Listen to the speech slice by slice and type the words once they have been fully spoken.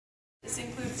This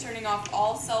includes turning off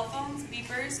all cell phones,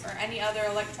 beepers, or any other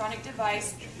electronic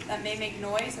device that may make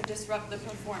noise or disrupt the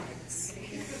performance.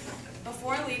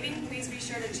 Before leaving, please be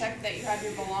sure to check that you have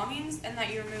your belongings and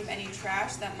that you remove any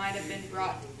trash that might have been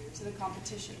brought to the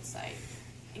competition site.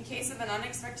 In case of an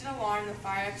unexpected alarm, the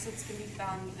fire exits can be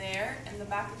found there in the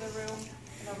back of the room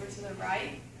and over to the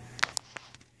right.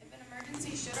 If an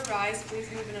emergency should arise, please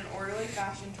move in an orderly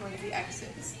fashion towards the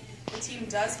exits. The team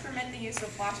does permit the use of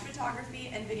flash photography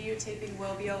and videotaping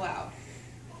will be allowed.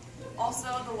 Also,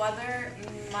 the weather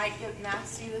might get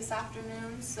nasty this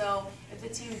afternoon, so if the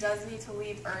team does need to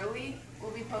leave early,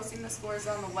 we'll be posting the scores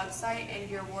on the website and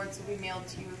your awards will be mailed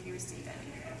to you if you receive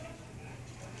any.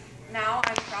 Now,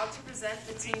 I'm proud to present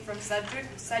the team from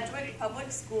Sedgwick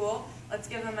Public School. Let's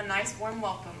give them a nice warm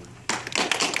welcome.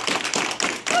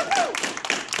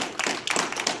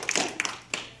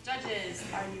 Judges,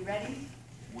 are you ready?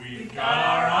 We've got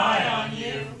our eye on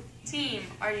you. Team,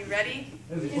 are you ready?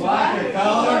 Is black a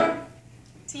color?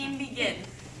 Team, begin.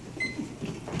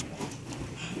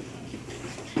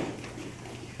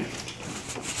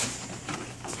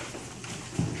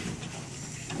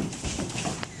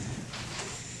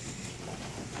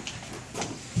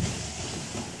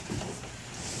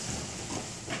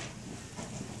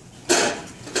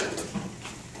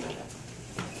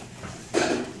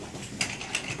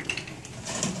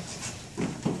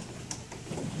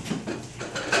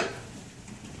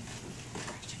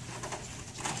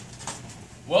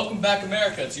 Welcome back,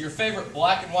 America, to your favorite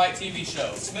black and white TV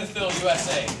show, Smithville,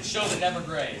 USA, the show that never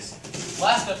grays.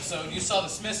 Last episode, you saw the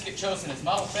Smiths get chosen as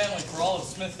model family for all of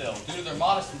Smithville due to their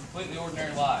modest and completely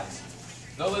ordinary lives.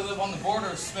 Though they live on the border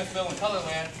of Smithville and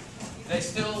Colorland, they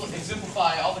still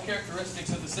exemplify all the characteristics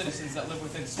of the citizens that live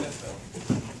within Smithville.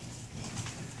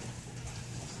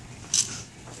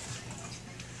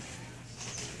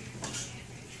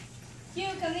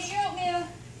 Hugh, come eat your oatmeal.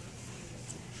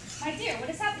 My dear, what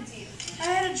has happened to you? I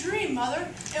had a dream, Mother.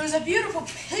 It was a beautiful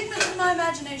pigment of my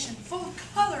imagination, full of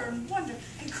color and wonder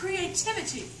and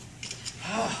creativity.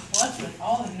 What's with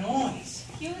all the noise?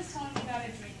 Hugh was telling me about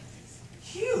a dream.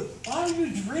 Hugh, why are you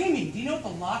dreaming? Do you know what the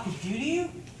law could do to you?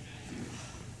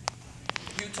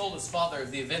 Hugh told his father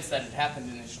of the events that had happened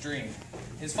in his dream.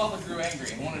 His father grew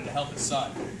angry and wanted to help his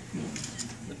son.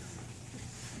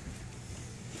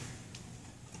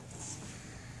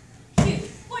 Hugh,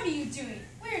 what are you doing?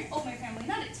 We're an Oatmeal family,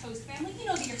 not a toast family. You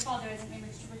know that your father has an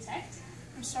image to protect.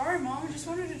 I'm sorry, Mom. I just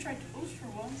wanted to try toast for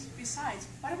once. Besides,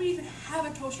 why do we even have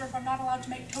a toaster if I'm not allowed to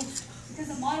make toast? Because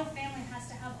a model family has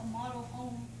to have a model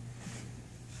home.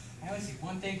 I only see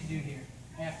one thing to do here.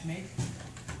 I have to make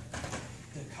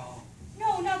the call.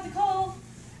 No, not the call.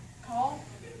 Call?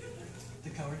 The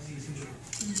color disease control.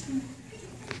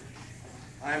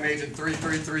 I am Agent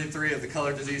 3333 of the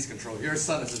Color Disease Control. Your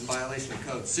son is in violation of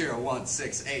code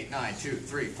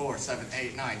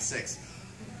 0168923478896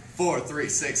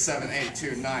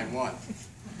 436789291.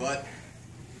 But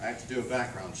I have to do a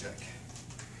background check.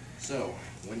 So,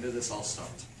 when did this all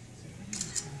start?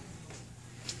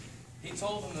 He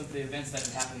told them of the events that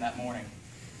had happened that morning.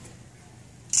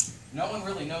 No one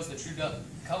really knows the true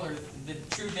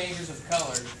dangers of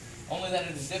color, only that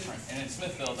it is different, and in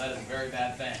Smithville, that is a very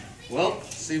bad thing. Well,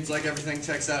 seems like everything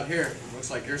checks out here. Looks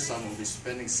like your son will be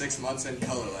spending 6 months in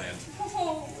Colorland.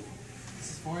 Oh,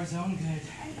 This is for his own good.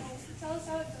 I know. Tell us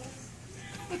how it goes.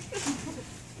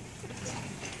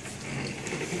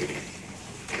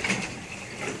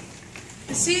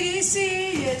 The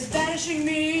CDC is banishing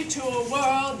me to a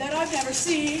world that I've never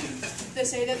seen. They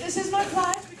say that this is my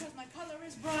plight because my color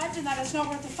is bright and that it's not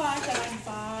worth the fight that I'm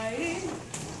fighting.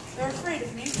 They're afraid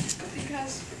of me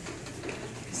because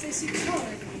they see color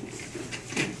in me.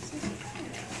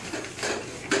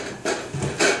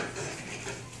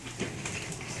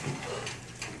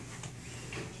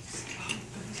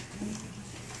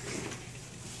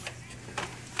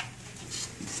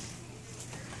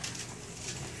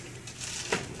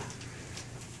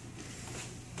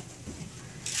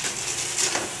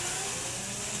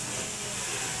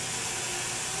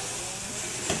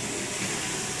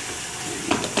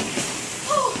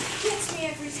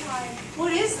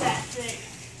 What is that thing?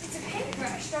 It's a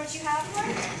paintbrush. Don't you have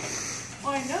one?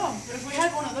 Oh, I know, but if we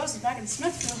had one of those back in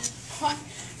Smithville,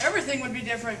 everything would be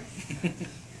different.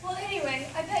 Well, anyway,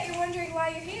 I bet you're wondering why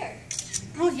you're here.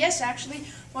 Well, yes, actually.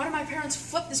 One of my parents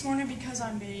flipped this morning because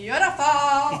I'm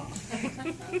beautiful.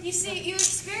 You see, you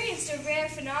experienced a rare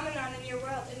phenomenon in your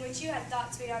world in which you had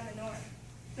thoughts beyond the norm.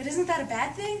 But isn't that a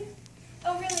bad thing?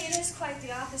 Oh, really, it is quite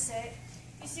the opposite.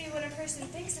 You see, when a person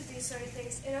thinks of these sort of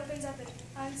things, it opens up an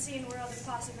unseen world of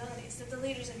possibilities that the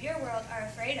leaders of your world are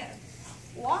afraid of.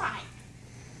 Why?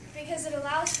 because it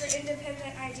allows for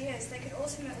independent ideas that could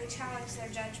ultimately challenge their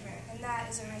judgment, and that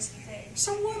is a risky thing.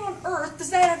 So what on earth does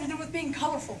that have to do with being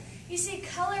colorful? You see,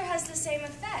 color has the same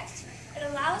effect. It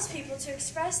allows people to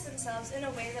express themselves in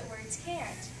a way that words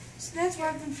can't. So that's why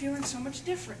I've been feeling so much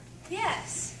different.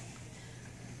 Yes.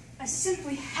 I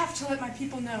simply have to let my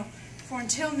people know, for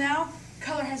until now,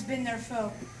 color has been their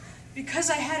foe. Because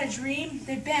I had a dream,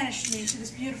 they banished me to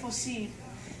this beautiful scene.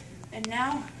 And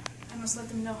now, I must let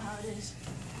them know how it is.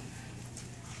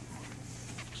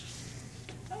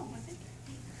 Oh, I think.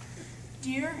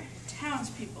 Dear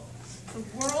townspeople,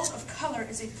 the world of color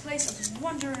is a place of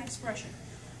wonder and expression.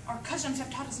 Our customs have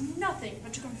taught us nothing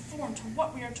but to conform to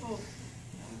what we are told.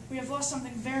 We have lost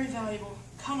something very valuable.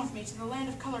 Come with me to the land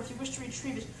of color if you wish to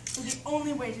retrieve it, for the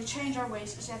only way to change our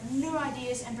ways is to have new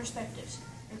ideas and perspectives.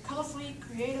 Your colorfully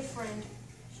creative friend,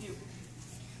 Hugh.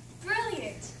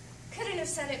 Brilliant. Couldn't have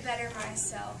said it better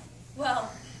myself.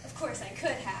 Well, of course I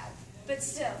could have, but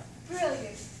still,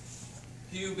 brilliant.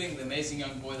 Hugh, being the amazing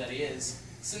young boy that he is,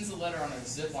 sends the letter on a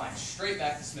zip line straight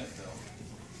back to Smithville.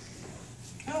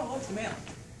 Oh, look, the mail.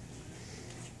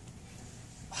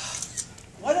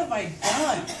 What have I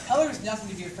done? Color is nothing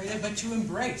to be afraid of, but to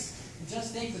embrace. And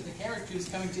just think that the character who's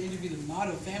coming to interview the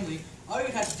Motto family, all you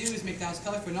would have to do is make the house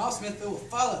colorful, and all Smithville will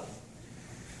follow.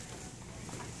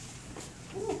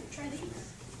 Ooh, try these.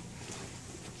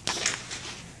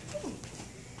 Ooh.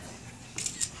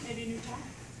 Maybe a new tie.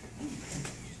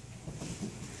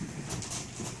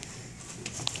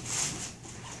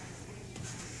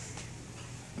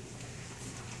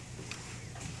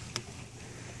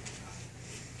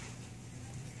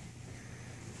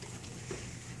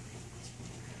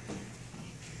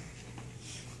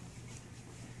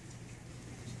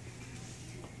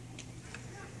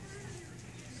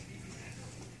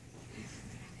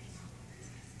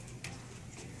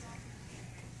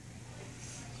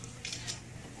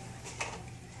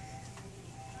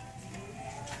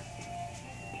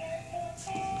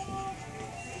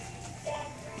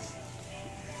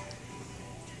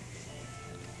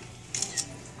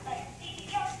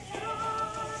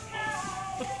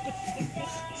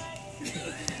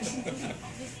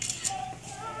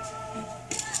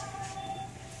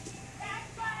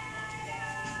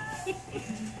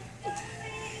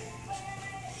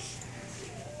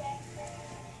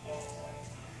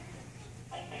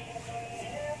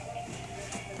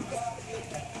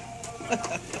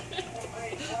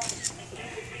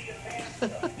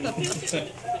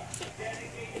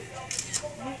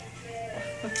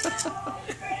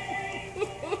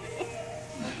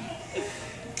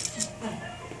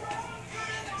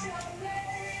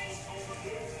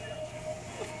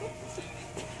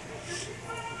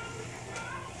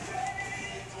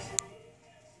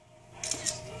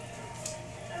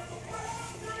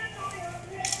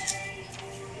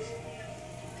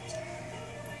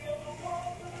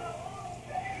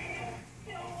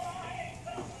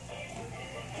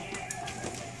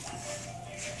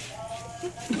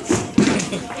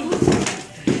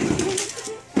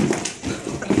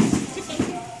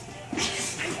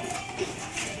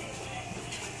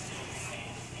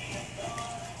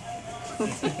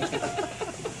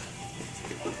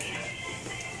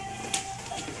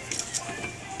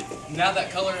 Now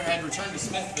that color had returned to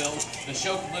Smithville, the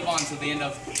show could live on to the end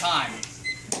of time.